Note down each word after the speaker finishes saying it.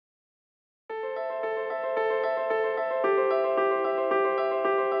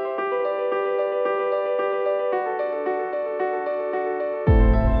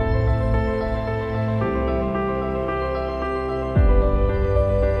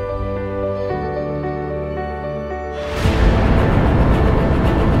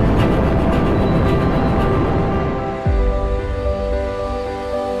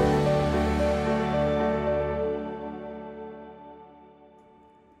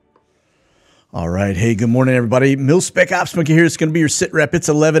All right. Hey, good morning, everybody. Mil-Spec Ops Monkey here. It's going to be your SITREP. It's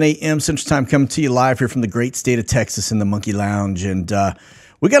 11 a.m. Central Time, coming to you live here from the great state of Texas in the Monkey Lounge. And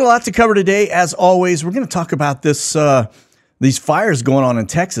we got a lot to cover today. As always, we're going to talk about this these fires going on in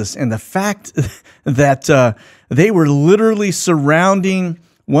Texas and the fact that they were literally surrounding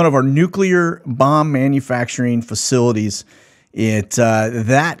one of our nuclear bomb manufacturing facilities.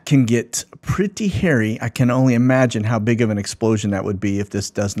 That can get pretty hairy. I can only imagine how big of an explosion that would be if this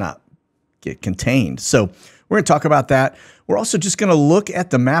does not get contained. So we're going to talk about that. We're also just going to look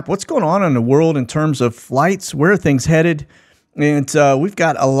at the map. What's going on in the world in terms of flights? Where are things headed? And we've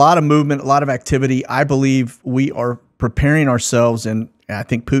got a lot of movement, a lot of activity. I believe we are preparing ourselves, and I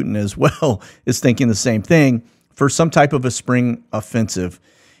think Putin as well is thinking the same thing, for some type of a spring offensive.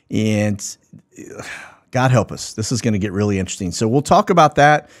 And God help us, this is going to get really interesting. So we'll talk about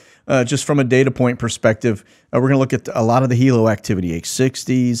that just from a data point perspective. We're going to look at a lot of the helo activity,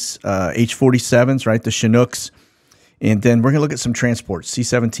 H-60s, H-47s, right, the Chinooks. And then we're going to look at some transports,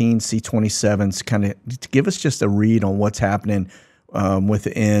 C-17s, C-27s, kind of to give us just a read on what's happening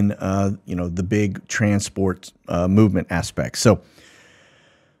within, the big transport movement aspect. So,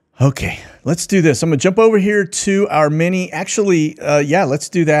 okay, let's do this. I'm going to jump over here to our mini. Actually, let's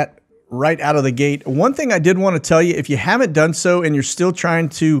do that right out of the gate. One thing I did want to tell you, if you haven't done so and you're still trying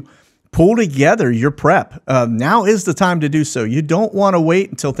to pull together your prep, now is the time to do so. You don't want to wait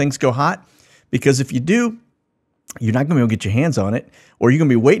until things go hot, because if you do, you're not going to be able to get your hands on it, or you're going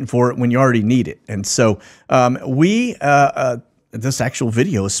to be waiting for it when you already need it. And so this actual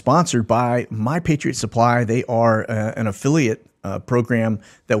video is sponsored by My Patriot Supply. They are an affiliate program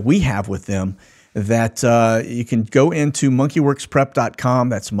that we have with them, that you can go into monkeyworksprep.com.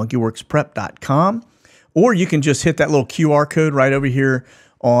 That's monkeyworksprep.com. Or you can just hit that little QR code right over here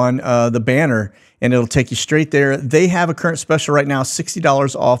on the banner, and it'll take you straight there. They have a current special right now,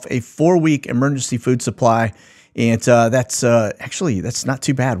 $60 off a 4-week emergency food supply. And that's not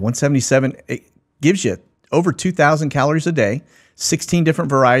too bad. $177. It gives you over 2,000 calories a day, 16 different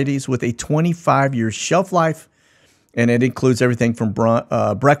varieties with a 25-year shelf life. And it includes everything from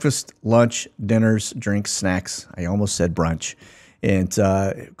breakfast, lunch, dinners, drinks, snacks. I almost said brunch. And,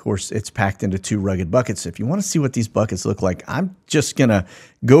 of course, it's packed into 2 rugged buckets. If you want to see what these buckets look like, I'm just going to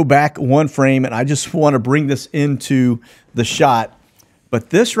go back one frame, and I just want to bring this into the shot.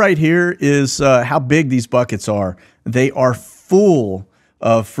 But this right here is how big these buckets are. They are full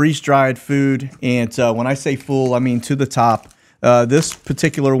of freeze-dried food. And when I say full, I mean to the top. This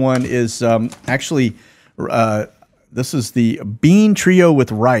particular one is actually... this is the bean trio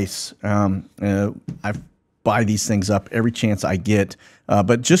with rice. I buy these things up every chance I get,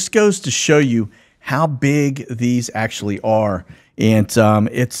 but just goes to show you how big these actually are. And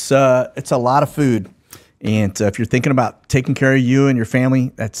it's a lot of food. And if you're thinking about taking care of you and your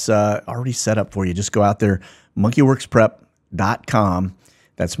family, that's already set up for you. Just go out there, monkeyworksprep.com.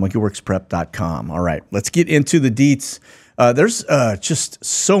 That's monkeyworksprep.com. All right, let's get into the deets. There's just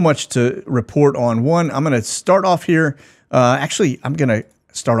so much to report on. One, I'm going to start off here. Actually, I'm going to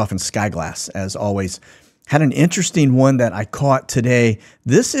start off in SkyGlass, as always. Had an interesting one that I caught today.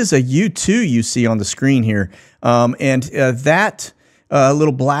 This is a U-2 you see on the screen here. That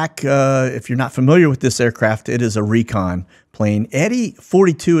little black, if you're not familiar with this aircraft, it is a recon plane. Eddie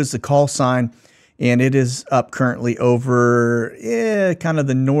 42 is the call sign, and it is up currently over kind of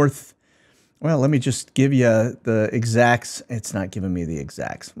the north. Well, let me just give you the exacts. It's not giving me the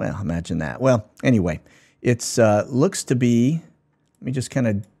exacts. Well, imagine that. Well, anyway, it's looks to be, let me just kind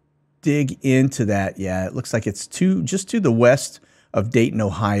of dig into that. Yeah, it looks like it's just to the west of Dayton,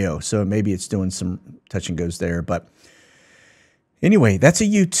 Ohio. So maybe it's doing some touch and goes there. But anyway, that's a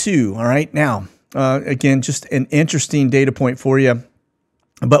U-2. All right. Now, again, just an interesting data point for you.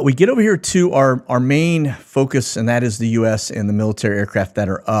 But we get over here to our main focus, and that is the U.S. and the military aircraft that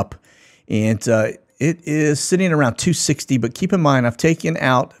are up. And it is sitting around 260, but keep in mind, I've taken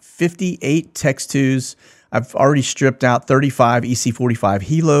out 58 Tex-2s. I've already stripped out 35 EC-45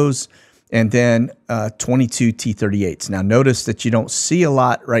 helos, and then 22 T-38s. Now, notice that you don't see a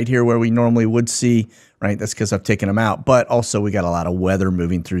lot right here where we normally would see, right? That's because I've taken them out. But also, we got a lot of weather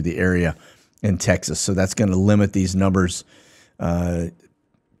moving through the area in Texas, so that's going to limit these numbers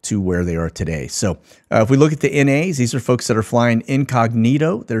to where they are today. So if we look at the NAs, these are folks that are flying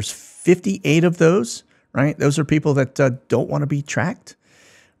incognito. There's 58 of those, right? Those are people that don't want to be tracked,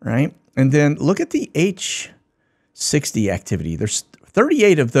 right? And then look at the H-60 activity. There's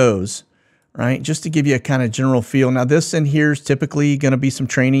 38 of those, right? Just to give you a kind of general feel. Now, this in here is typically going to be some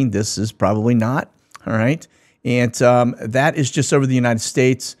training. This is probably not, all right? And that is just over the United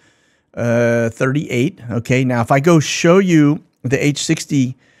States, 38. Okay, now if I go show you the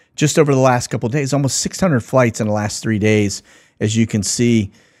H-60 just over the last couple of days, almost 600 flights in the last 3 days, as you can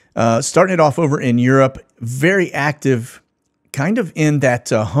see. Starting it off over in Europe, very active, kind of in that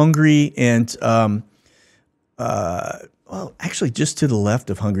Hungary and, well, actually just to the left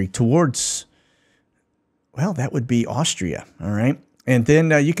of Hungary towards, well, that would be Austria, all right? And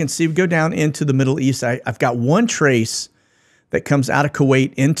then you can see we go down into the Middle East. I've got one trace that comes out of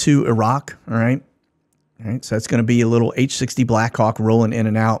Kuwait into Iraq, all right? All right, so that's going to be a little H-60 Blackhawk rolling in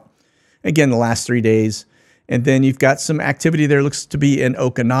and out. Again, the last 3 days. And then you've got some activity there, looks to be in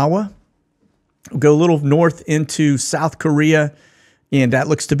Okinawa. We'll go a little north into South Korea, and that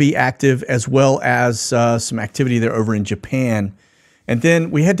looks to be active, as well as some activity there over in Japan. And then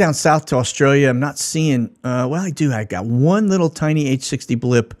we head down south to Australia. I'm not seeing, well, I do. I got one little tiny H-60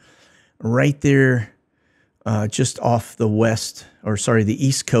 blip right there just off the the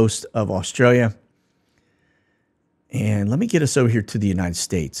east coast of Australia. And let me get us over here to the United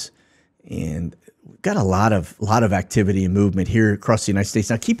States. And we've got a lot of activity and movement here across the United States.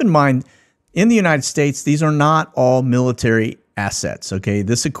 Now, keep in mind, in the United States, these are not all military assets, okay?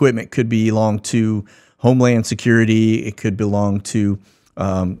 This equipment could belong to Homeland Security. It could belong to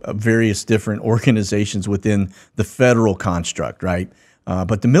various different organizations within the federal construct, right?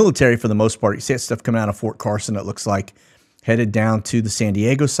 But the military, for the most part, you see that stuff coming out of Fort Carson, it looks like, headed down to the San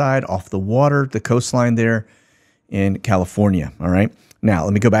Diego side, off the water, the coastline there in California, all right? Now,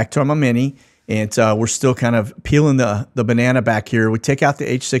 let me go back to my Mini, and we're still kind of peeling the banana back here. We take out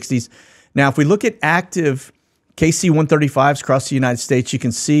the H-60s. Now, if we look at active KC-135s across the United States, you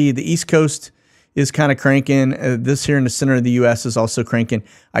can see the East Coast is kind of cranking. This here in the center of the U.S. is also cranking.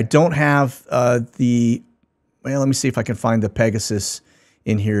 I don't have well, let me see if I can find the Pegasus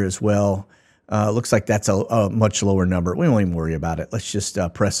in here as well. Looks like that's a much lower number. We won't even worry about it. Let's just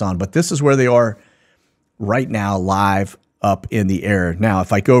press on. But this is where they are right now, live up in the air. Now,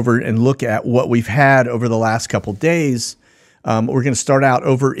 if I go over and look at what we've had over the last couple days, we're going to start out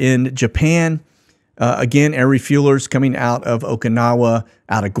over in Japan. Again, air refuelers coming out of Okinawa,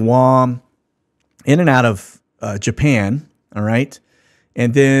 out of Guam, in and out of Japan, all right?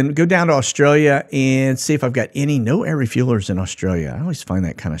 And then go down to Australia and see if I've got no air refuelers in Australia. I always find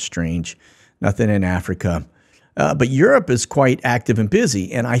that kind of strange. Nothing in Africa. But Europe is quite active and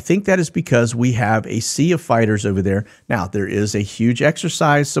busy, and I think that is because we have a sea of fighters over there. Now, there is a huge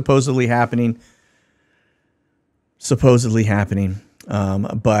exercise supposedly happening.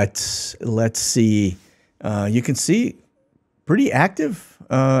 But let's see. You can see pretty active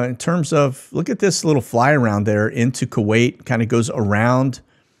in terms of, look at this little fly around there into Kuwait, kind of goes around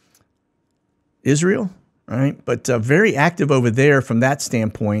Israel, right? But very active over there from that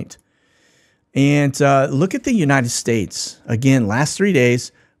standpoint. And look at the United States. Again, last 3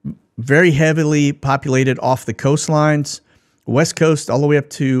 days, very heavily populated off the coastlines, West Coast all the way up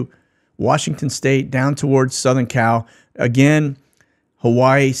to Washington State, down towards Southern Cal. Again,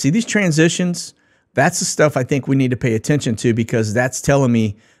 Hawaii. See these transitions? That's the stuff I think we need to pay attention to, because that's telling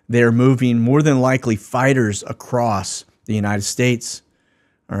me they're moving more than likely fighters across the United States.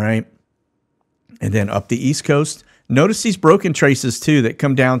 All right. And then up the East Coast. Notice these broken traces too that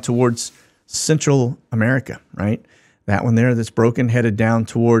come down towards Central America, right? That one there that's broken, headed down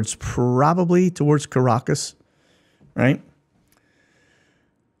towards, probably towards Caracas, right?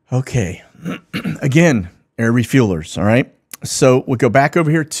 Okay. Again, air refuelers, all right? So we'll go back over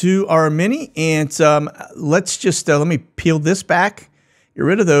here to our Mini, and let's just, let me peel this back, get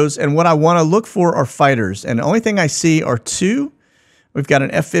rid of those. And what I want to look for are fighters. And the only thing I see are two. We've got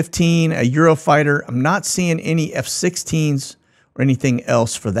an F-15, a Eurofighter. I'm not seeing any F-16s or anything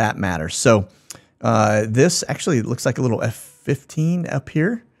else for that matter. So this actually looks like a little F-15 up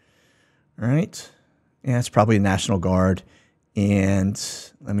here. All right. Yeah, it's probably a National Guard. And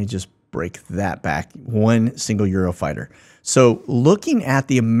let me just break that back. One single Eurofighter. So looking at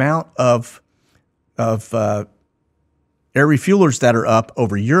the amount of air refuelers that are up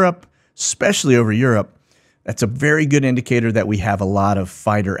over Europe, especially over Europe, that's a very good indicator that we have a lot of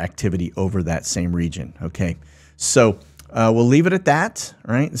fighter activity over that same region. Okay. So we'll leave it at that,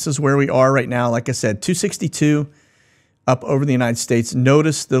 all right? This is where we are right now. Like I said, 262 up over the United States.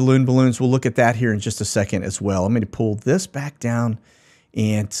 Notice the loon balloons. We'll look at that here in just a second as well. I'm going to pull this back down,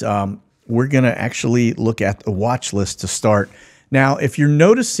 and we're going to actually look at the watch list to start. Now, if you're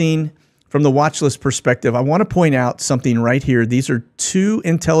noticing from the watch list perspective, I want to point out something right here. These are two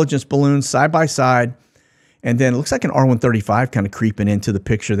intelligence balloons side by side, and then it looks like an R-135 kind of creeping into the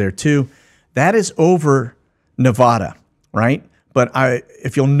picture there too. That is over Nevada, right? But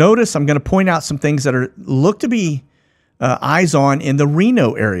if you'll notice, I'm going to point out some things that look to be eyes on in the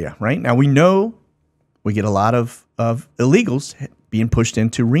Reno area, right? Now, we know we get a lot of illegals being pushed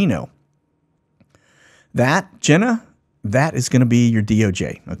into Reno. That, Jenna, that is going to be your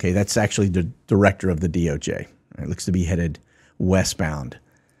DOJ. Okay, that's actually the director of the DOJ. It looks to be headed westbound.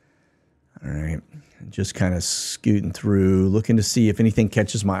 All right, just kind of scooting through, looking to see if anything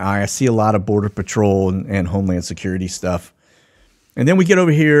catches my eye. I see a lot of Border Patrol and Homeland Security stuff. And then we get over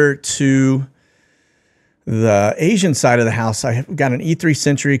here to the Asian side of the house. I've got an E3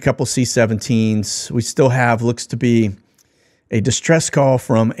 Sentry, a couple C-17s. We still have, looks to be a distress call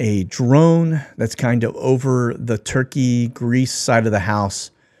from a drone that's kind of over the Turkey, Greece side of the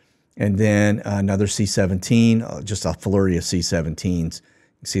house. And then another C-17, just a flurry of C-17s.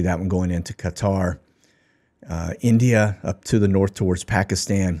 You see that one going into Qatar. India up to the north towards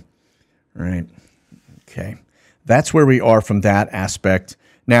Pakistan. All right. Okay. That's where we are from that aspect.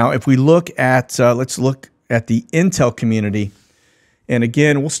 Now, if we look at, let's look at the intel community. And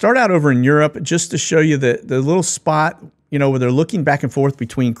again, we'll start out over in Europe just to show you the little spot, you know, where they're looking back and forth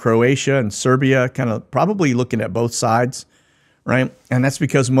between Croatia and Serbia, kind of probably looking at both sides, right? And that's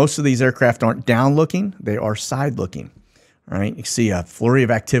because most of these aircraft aren't down looking, they are side looking. All right, you see a flurry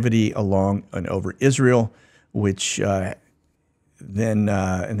of activity along and over Israel, which and then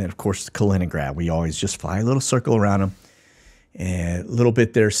of course Kaliningrad. We always just fly a little circle around them, and a little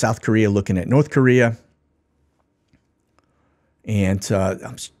bit there. South Korea looking at North Korea, and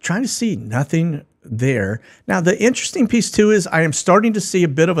I'm trying to see nothing there. Now the interesting piece too is I am starting to see a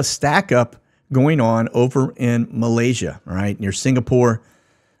bit of a stack up going on over in Malaysia, right near Singapore.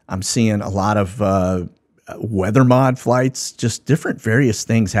 I'm seeing a lot of weather mod flights, just different various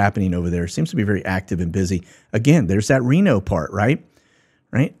things happening over there. Seems to be very active and busy. Again, there's that Reno part, right?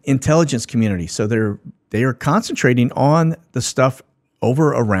 Intelligence community. So they are concentrating on the stuff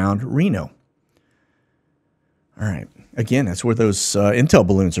over around Reno. All right. Again, that's where those intel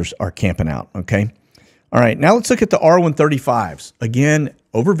balloons are camping out. Okay. All right. Now let's look at the R-135s. Again,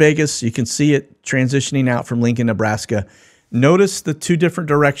 over Vegas, you can see it transitioning out from Lincoln, Nebraska. Notice the two different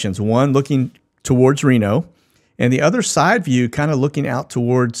directions. One looking towards Reno, and the other side view kind of looking out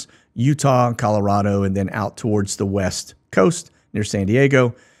towards Utah and Colorado, and then out towards the west coast near San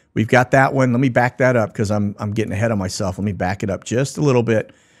Diego. We've got that one. Let me back that up because I'm getting ahead of myself. Let me back it up just a little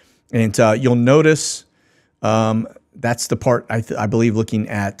bit, and you'll notice that's the part I believe looking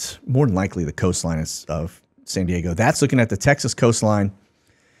at more than likely the coastline of San Diego. That's looking at the Texas coastline.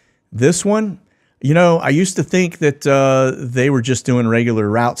 This one, you know, I used to think that they were just doing regular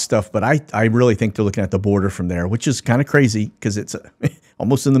route stuff, but I really think they're looking at the border from there, which is kind of crazy because it's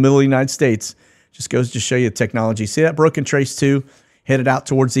almost in the middle of the United States. Just goes to show you the technology. See that broken trace too, headed out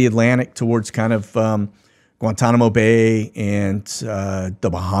towards the Atlantic, towards kind of Guantanamo Bay and the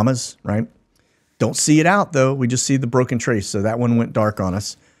Bahamas, right? Don't see it out though. We just see the broken trace. So that one went dark on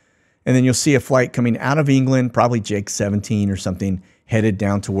us. And then you'll see a flight coming out of England, probably Jake 17 or something, headed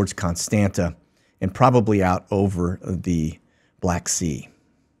down towards Constanta, and probably out over the Black Sea.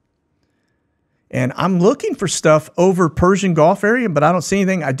 And I'm looking for stuff over Persian Gulf area, but I don't see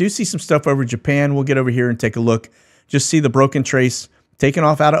anything. I do see some stuff over Japan. We'll get over here and take a look. Just see the broken trace taking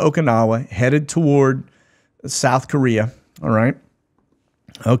off out of Okinawa, headed toward South Korea. All right.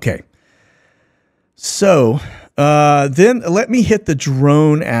 Okay. So then let me hit the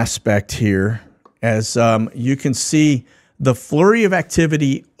drone aspect here. As you can see, the flurry of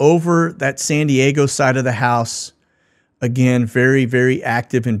activity over that San Diego side of the house, again, very, very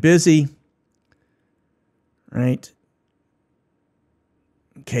active and busy, right?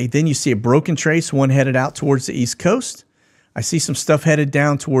 Okay, then you see a broken trace, one headed out towards the East Coast. I see some stuff headed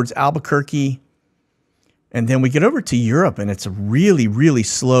down towards Albuquerque. And then we get over to Europe, and it's really, really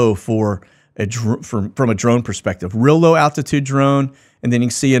slow for from a drone perspective. Real low altitude drone, and then you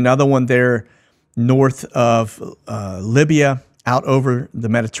can see another one there north of Libya, out over the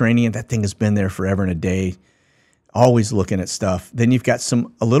Mediterranean. That thing has been there forever and a day, always looking at stuff. Then you've got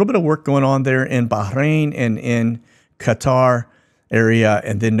a little bit of work going on there in Bahrain and in Qatar area.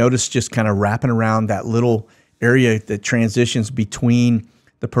 And then notice just kind of wrapping around that little area that transitions between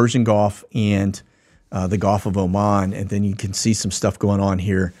the Persian Gulf and the Gulf of Oman. And then you can see some stuff going on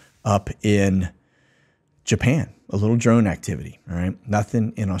here up in Japan. A little drone activity, all right?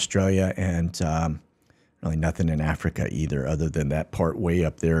 Nothing in Australia, and really nothing in Africa either, other than that part way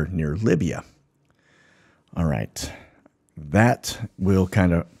up there near Libya. All right. That will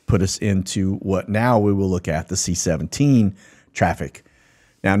kind of put us into what now we will look at, the C-17 traffic.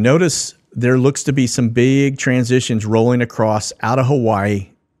 Now notice there looks to be some big transitions rolling across out of Hawaii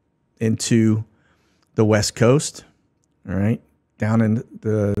into the West Coast, all right? Down in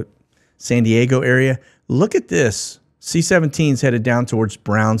the San Diego area. Look at this. C-17's headed down towards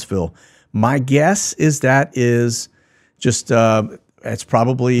Brownsville. My guess is that is Just it's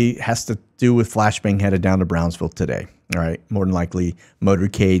probably has to do with flashbang headed down to Brownsville today. All right, more than likely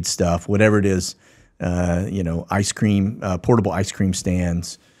motorcade stuff, whatever it is. You know, ice cream, portable ice cream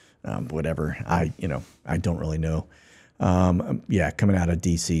stands, whatever. I don't really know. Yeah, coming out of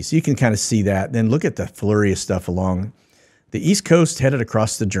DC. So you can kind of see that. Then look at the flurry of stuff along the East Coast headed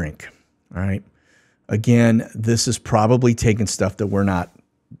across the drink. All right. Again, this is probably taking stuff that we're not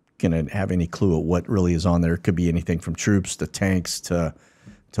going to have any clue of what really is on there. It could be anything from troops to tanks to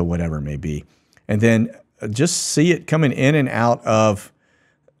whatever it may be. And then just see it coming in and out of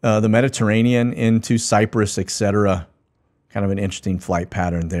the Mediterranean into Cyprus, etc. Kind of an interesting flight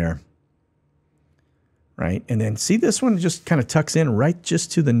pattern there. Right. And then see this one just kind of tucks in right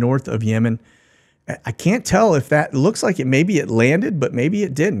just to the north of Yemen. I can't tell if that looks like maybe it landed, but maybe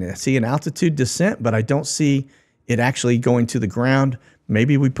it didn't. I see an altitude descent, but I don't see it actually going to the ground.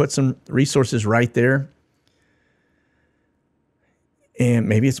 Maybe we put some resources right there. And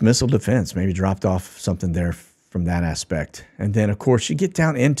maybe it's missile defense, maybe dropped off something there from that aspect. And then, of course, you get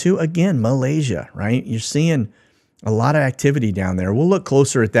down into, again, Malaysia, right? You're seeing a lot of activity down there. We'll look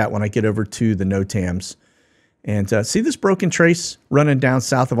closer at that when I get over to the NOTAMs. And see this broken trace running down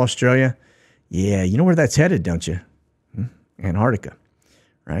south of Australia? Yeah, you know where that's headed, don't you? Antarctica,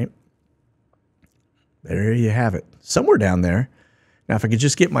 right? There you have it. Somewhere down there. Now, if I could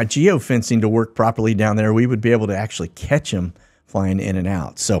just get my geofencing to work properly down there, we would be able to actually catch them flying in and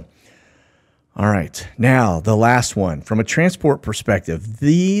out. So, all right. Now, the last one. From a transport perspective,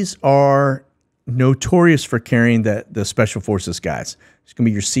 these are notorious for carrying the Special Forces guys. It's going to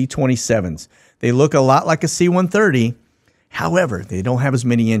be your C-27s. They look a lot like a C-130. However, they don't have as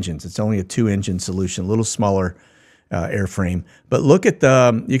many engines. It's only a 2-engine solution, a little smaller airframe. But look at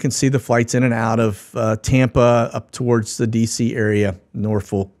you can see the flights in and out of Tampa up towards the DC area,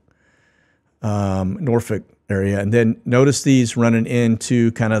 Norfolk area. And then notice these running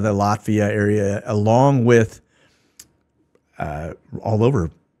into kind of the Latvia area along with all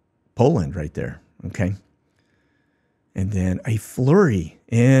over Poland right there, okay? And then a flurry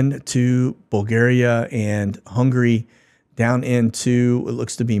into Bulgaria and Hungary, down into what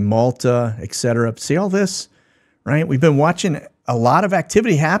looks to be Malta, etc. See all this, right? We've been watching a lot of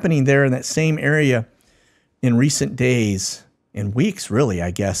activity happening there in that same area in recent days and weeks, really,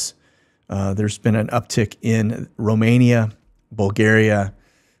 I guess. There's been an uptick in Romania, Bulgaria,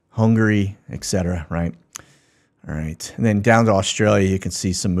 Hungary, etc., right? All right. And then down to Australia, you can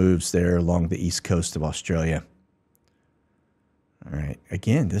see some moves there along the east coast of Australia. All right.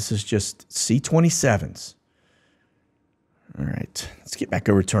 Again, this is just C-27s. All right, let's get back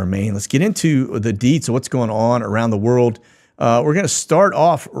over to our main. Let's get into the deets of what's going on around the world. We're going to start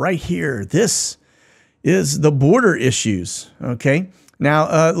off right here. This is the border issues, okay?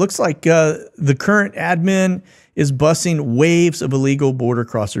 Now, it looks like the current admin is busing waves of illegal border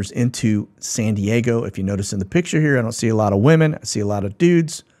crossers into San Diego. If you notice in the picture here, I don't see a lot of women. I see a lot of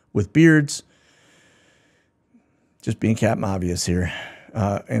dudes with beards. Just being Captain Obvious here.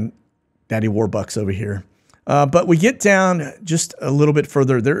 And Daddy Warbucks over here. But we get down just a little bit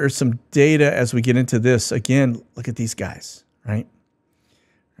further. There is some data as we get into this. Again, look at these guys, right?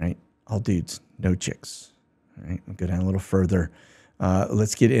 Right? All dudes, no chicks. All right, we'll go down a little further.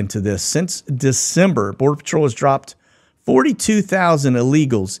 Let's get into this. Since December, Border Patrol has dropped 42,000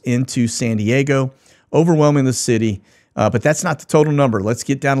 illegals into San Diego, overwhelming the city. But that's not the total number. Let's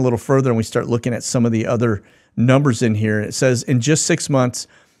get down a little further and we start looking at some of the other numbers in here. It says in just 6 months,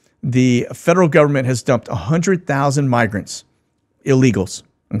 the federal government has dumped 100,000 migrants, illegals,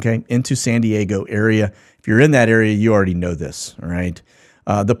 okay, into San Diego area. If you're in that area, you already know this, all right?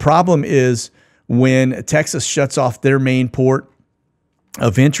 The problem is when Texas shuts off their main port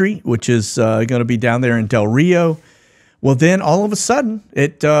of entry, which is going to be down there in Del Rio, well, then all of a sudden,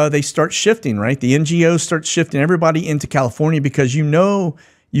 they start shifting, right? The NGOs start shifting everybody into California because you know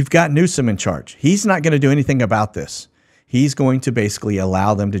you've got Newsom in charge. He's not going to do anything about this. He's going to basically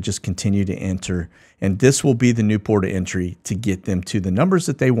allow them to just continue to enter, and this will be the new port of entry to get them to the numbers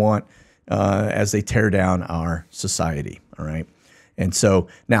that they want as they tear down our society, all right? And so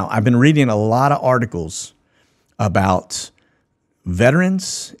now I've been reading a lot of articles about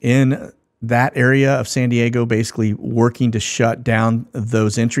veterans in that area of San Diego basically working to shut down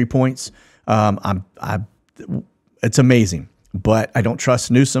those entry points. It's amazing, but I don't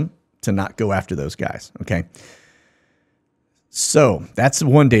trust Newsom to not go after those guys, okay? So that's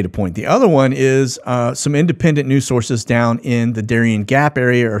one data point. The other one is some independent news sources down in the Darien Gap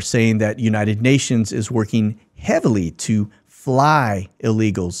area are saying that United Nations is working heavily to fly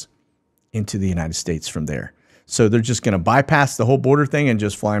illegals into the United States from there. So they're just going to bypass the whole border thing and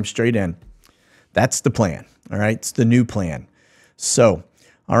just fly them straight in. That's the plan, All right, it's the new plan. So,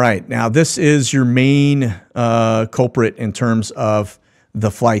 all right, now this is your main culprit in terms of the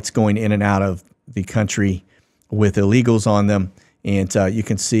flights going in and out of the country with illegals on them. And you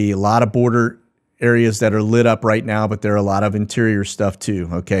can see a lot of border areas that are lit up right now, but there are a lot of interior stuff too,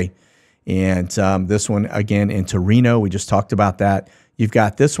 okay? And this one, again, into Reno, we just talked about that. You've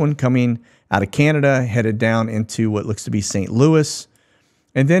got this one coming out of Canada, headed down into what looks to be St. Louis.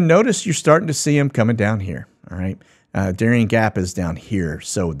 And then notice you're starting to see them coming down here, all right? Darien Gap is down here,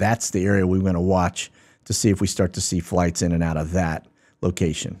 so that's the area we want to watch to see if we start to see flights in and out of that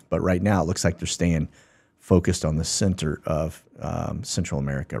location. But right now, it looks like they're staying focused on the center of Central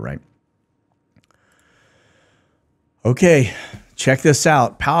America, right? Okay, check this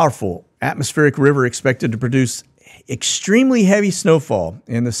out. Powerful atmospheric river expected to produce extremely heavy snowfall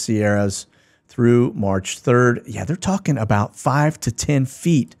in the Sierras through March 3rd. Yeah, they're talking about 5 to 10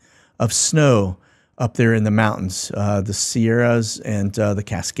 feet of snow up there in the mountains, the Sierras and the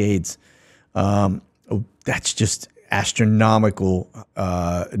Cascades. That's just astronomical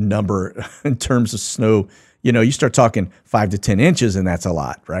number in terms of snow. You know, you start talking 5 to 10 inches, and that's a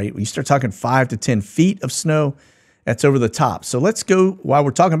lot, right? When you start talking 5 to 10 feet of snow, that's over the top. So let's go, while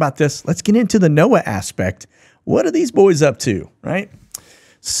we're talking about this, let's get into the NOAA aspect. What are these boys up to, right?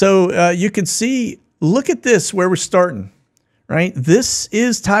 So you can see, look at this, where we're starting, right? This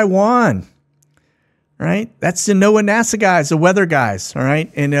is Taiwan, right? That's the NOAA NASA guys, the weather guys, all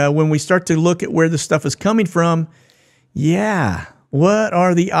right? And when we start to look at where this stuff is coming from, yeah, what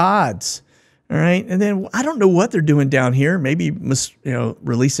are the odds? All right, and then I don't know what they're doing down here. Maybe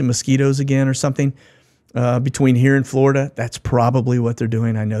releasing mosquitoes again or something between here and Florida. That's probably what they're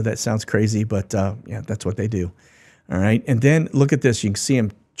doing. I know that sounds crazy, but yeah, that's what they do. All right, and then look at this. You can see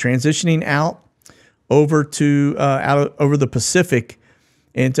them transitioning out over to over the Pacific,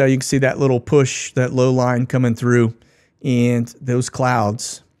 and you can see that little push, that low line coming through, and those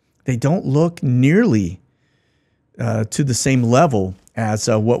clouds. They don't look nearly to the same level as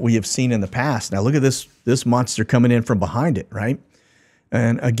what we have seen in the past. Now look at this monster coming in from behind it, right?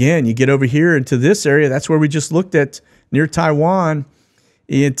 And again, you get over here into this area. That's where we just looked at near Taiwan.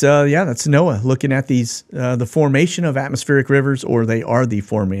 Yeah, that's NOAA looking at these the formation of atmospheric rivers, or they are the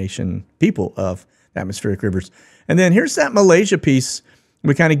formation people of atmospheric rivers. And then here's that Malaysia piece.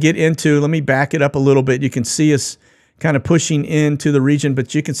 We kind of get into. Let me back it up a little bit. You can see us kind of pushing into the region,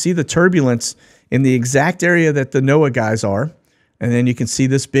 but you can see the turbulence in the exact area that the NOAA guys are. And then you can see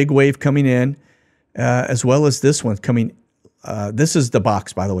this big wave coming in, as well as this one coming. This is the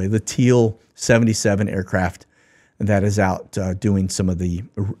box, by the way, the Teal 77 aircraft that is out doing some of the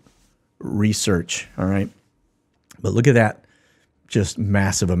research, all right? But look at that, just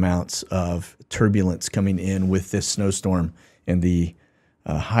massive amounts of turbulence coming in with this snowstorm in the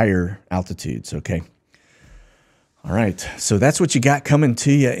higher altitudes, okay? All right, so that's what you got coming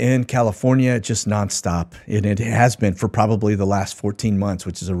to you in California, just nonstop. And it has been for probably the last 14 months,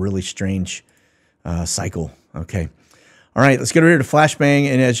 which is a really strange cycle, okay? All right, let's get over here to Flashbang,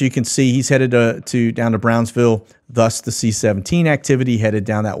 and as you can see, he's headed down to Brownsville, thus the C-17 activity headed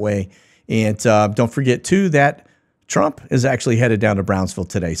down that way. And don't forget, too, that Trump is actually headed down to Brownsville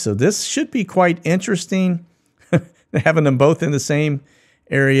today. So this should be quite interesting, having them both in the same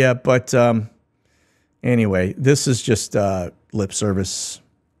area, but anyway, this is just lip service.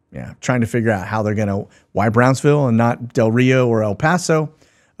 Yeah, trying to figure out how they're going to, why Brownsville and not Del Rio or El Paso,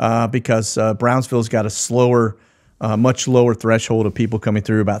 because Brownsville's got a slower, much lower threshold of people coming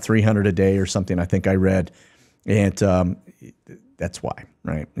through, about 300 a day or something, I think I read. And that's why,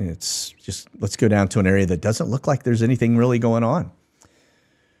 right? It's just, let's go down to an area that doesn't look like there's anything really going on.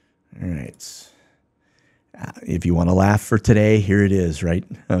 All right. If you want to laugh for today, here it is, right?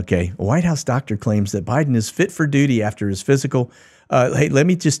 Okay. A White House doctor claims that Biden is fit for duty after his physical. Hey, let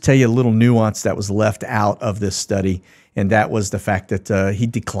me just tell you a little nuance that was left out of this study, and that was the fact that he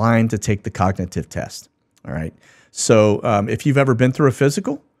declined to take the cognitive test. All right. So if you've ever been through a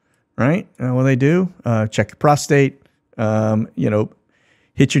physical, right, what they do, check your prostate,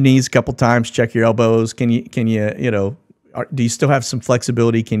 hit your knees a couple times, check your elbows. Can you do you still have some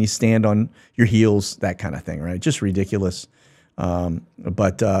flexibility? Can you stand on your heels? That kind of thing, right? Just ridiculous.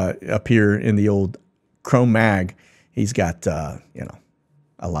 But up here in the old Chrome Mag, he's got, a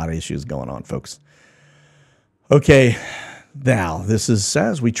lot of issues going on, folks. Okay, now this is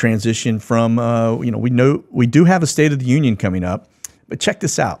as we transition from, we do have a State of the Union coming up, but check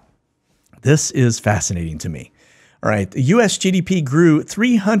this out. This is fascinating to me. All right, the U.S. GDP grew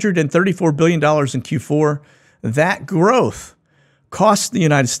 $334 billion in Q4. That growth cost the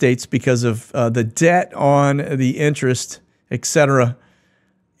United States because of the debt on the interest, et cetera.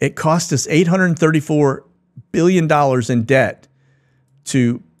 It cost us $834 billion in debt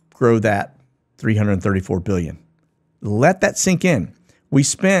to grow that $334 billion. Let that sink in. We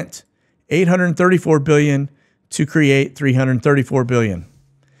spent $834 billion to create $334 billion.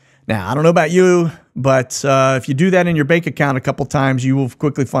 Now, I don't know about you, but if you do that in your bank account a couple times, you will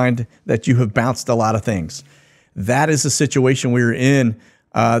quickly find that you have bounced a lot of things. That is the situation we're in.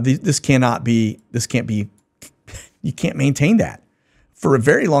 This can't be, you can't maintain that for a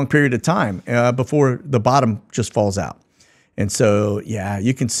very long period of time before the bottom just falls out. And so, yeah,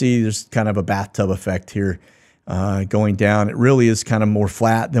 you can see there's kind of a bathtub effect here going down. It really is kind of more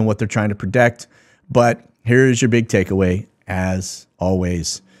flat than what they're trying to predict. But here is your big takeaway, as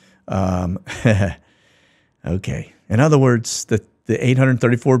always. Okay. In other words, the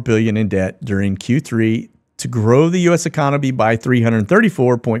 $834 billion in debt during Q3 to grow the U.S. economy by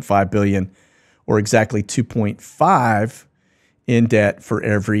 $334.5 billion, or exactly 2.5 in debt for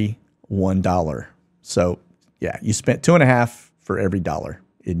every $1. So, yeah, you spent 2.5 for every dollar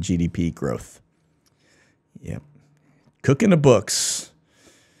in GDP growth. Yep. Cooking the books.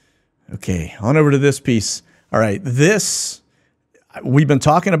 Okay, on over to this piece. All right, we've been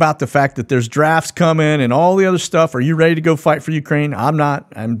talking about the fact that there's drafts coming and all the other stuff. Are you ready to go fight for Ukraine? I'm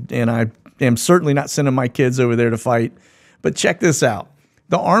not, and I am certainly not sending my kids over there to fight. But check this out.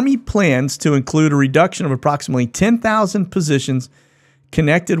 The Army plans to include a reduction of approximately 10,000 positions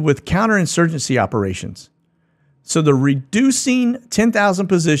connected with counterinsurgency operations. So they're reducing 10,000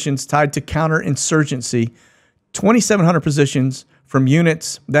 positions tied to counterinsurgency, 2,700 positions from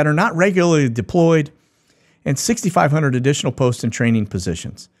units that are not regularly deployed, and 6,500 additional post and training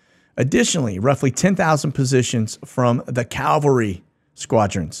positions. Additionally, roughly 10,000 positions from the cavalry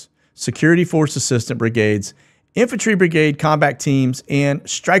squadrons, security force assistant brigades, infantry brigade combat teams, and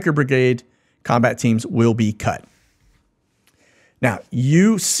striker brigade combat teams will be cut. Now,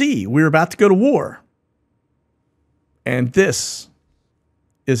 you see, we're about to go to war, and this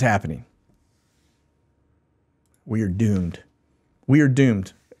is happening. We are doomed. We are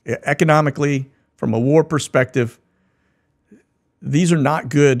doomed. Economically, from a war perspective, these are not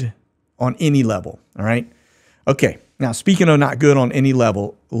good on any level, all right? Okay, now speaking of not good on any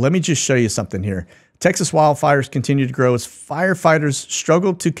level, let me just show you something here. Texas wildfires continue to grow as firefighters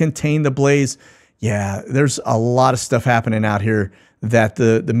struggle to contain the blaze. Yeah, there's a lot of stuff happening out here that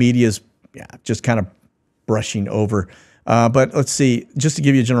the media is just kind of brushing over. But let's see, just to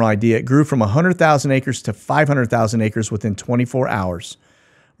give you a general idea, it grew from 100,000 acres to 500,000 acres within 24 hours.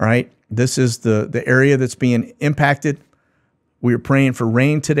 All right, this is the area that's being impacted. We are praying for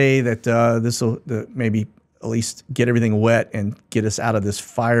rain today, that this will maybe at least get everything wet and get us out of this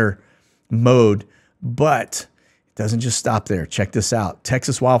fire mode. But it doesn't just stop there. Check this out.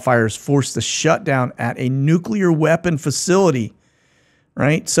 Texas wildfires forced the shutdown at a nuclear weapon facility.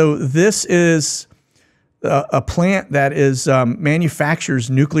 Right, so this is a plant that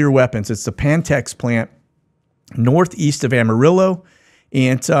manufactures nuclear weapons. It's the Pantex plant northeast of Amarillo.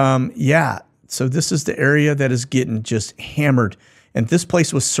 And so this is the area that is getting just hammered. And this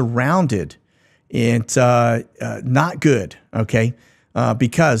place was surrounded, and not good, okay,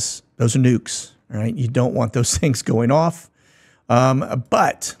 because those are nukes, right? You don't want those things going off.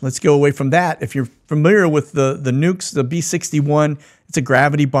 But let's go away from that. If you're familiar with the nukes, the B-61, it's a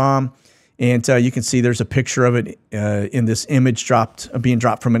gravity bomb. And you can see there's a picture of it in this image being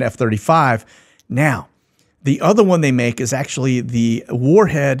dropped from an F-35. Now, the other one they make is actually the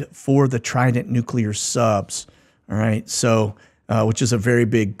warhead for the Trident nuclear subs. All right, so which is a very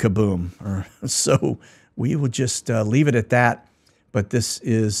big kaboom. So we will just leave it at that. But this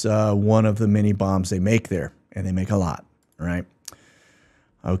is one of the many bombs they make there, and they make a lot. All right.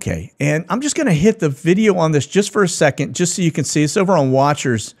 Okay, and I'm just going to hit the video on this just for a second, just so you can see. It's over on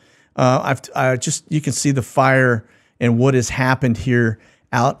Watchers. You can see the fire and what has happened here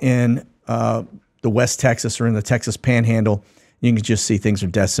out in the West Texas, or in the Texas Panhandle. You can just see things are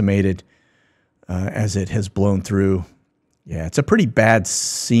decimated as it has blown through. Yeah, it's a pretty bad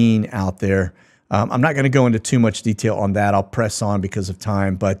scene out there. I'm not going to go into too much detail on that. I'll press on because of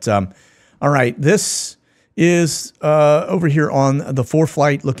time. But all right, this is over here on the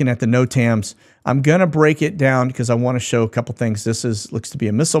ForeFlight, looking at the NOTAMs. I'm going to break it down because I want to show a couple things. This looks to be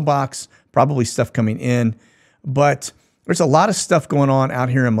a missile box, probably stuff coming in. But there's a lot of stuff going on out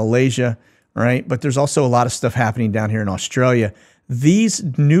here in Malaysia, right? But there's also a lot of stuff happening down here in Australia. These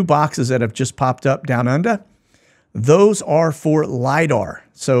new boxes that have just popped up down under, those are for LiDAR.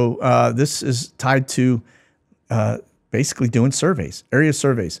 So this is tied to basically doing surveys, area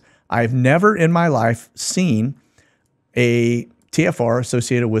surveys. I've never in my life seen a TFR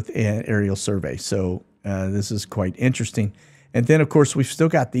associated with an aerial survey. So this is quite interesting. And then, of course, we've still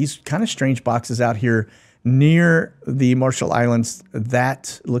got these kind of strange boxes out here near the Marshall Islands.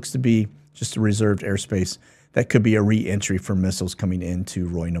 That looks to be just a reserved airspace. That could be a re-entry for missiles coming into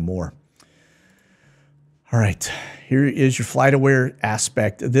Roy Namor. All right, here is your FlightAware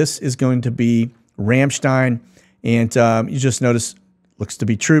aspect. This is going to be Ramstein, and you just notice looks to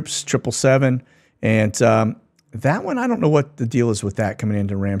be troops, 777, and that one, I don't know what the deal is with that coming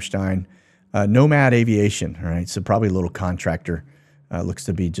into Ramstein. Nomad Aviation, all right, so probably a little contractor. Looks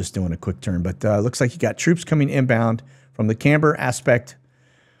to be just doing a quick turn, but looks like you got troops coming inbound from the Camber aspect.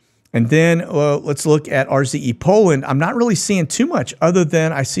 And then let's look at RZE Poland. I'm not really seeing too much other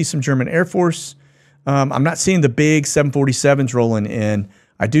than I see some German Air Force. I'm not seeing the big 747s rolling in.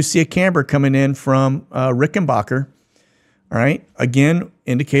 I do see a camber coming in from Rickenbacker. All right, again,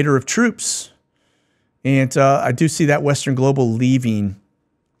 indicator of troops. And I do see that Western Global leaving.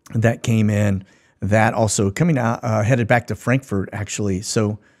 That came in. That also coming out, headed back to Frankfurt, actually.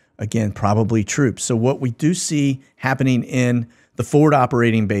 So, again, probably troops. So what we do see happening in the forward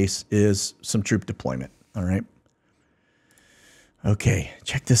operating base is some troop deployment. All right. Okay,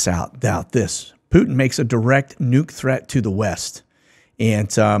 check this out. Now, this. Putin makes a direct nuke threat to the West. And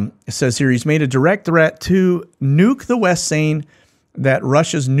it says here he's made a direct threat to nuke the West, saying that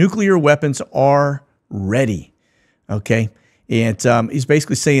Russia's nuclear weapons are ready. Okay. And he's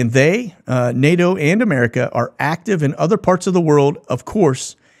basically saying they, NATO and America, are active in other parts of the world, of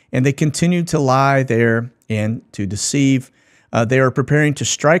course, and they continue to lie there and to deceive. They are preparing to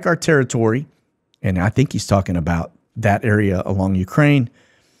strike our territory, and I think he's talking about that area along Ukraine,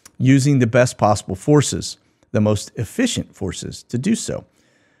 using the best possible forces, the most efficient forces to do so.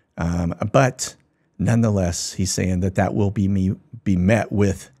 But nonetheless, he's saying that that will be met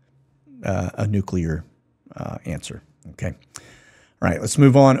with a nuclear answer. Okay. All right, let's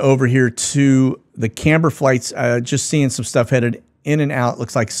move on over here to the camber flights. Just seeing some stuff headed in and out.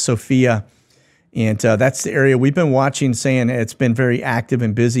 Looks like Sofia. And that's the area we've been watching, saying it's been very active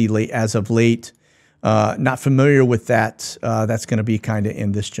and busy as of late. Not familiar with that. That's going to be kind of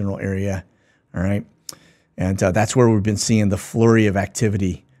in this general area. All right. And that's where we've been seeing the flurry of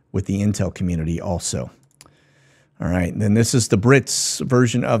activity with the intel community also. All right. And then this is the Brits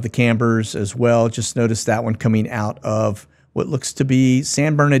version of the cambers as well. Just notice that one coming out of what looks to be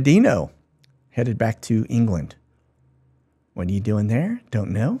San Bernardino, headed back to England. What are you doing there?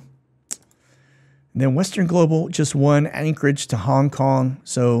 Don't know. And then Western Global just won Anchorage to Hong Kong.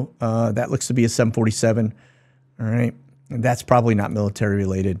 So that looks to be a 747. All right. And that's probably not military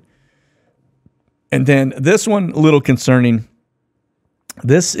related. And then this one, a little concerning.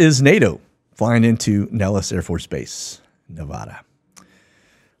 This is NATO flying into Nellis Air Force Base, Nevada.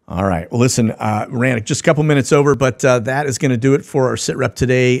 All right. Well, listen, ran just a couple minutes over, but that is going to do it for our SITREP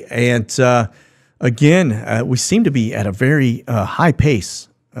today. And again, we seem to be at a very high pace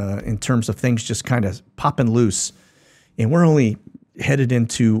in terms of things just kind of popping loose. And we're only headed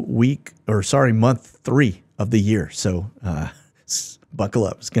into month 3 of the year. So buckle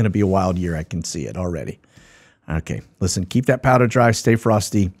up. It's going to be a wild year. I can see it already. Okay. Listen, keep that powder dry, stay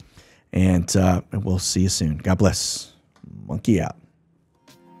frosty, and we'll see you soon. God bless. Monkey out.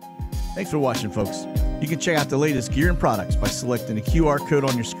 Thanks for watching, folks. You can check out the latest gear and products by selecting the QR code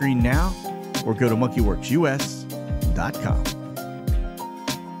on your screen now or go to monkeyworksus.com.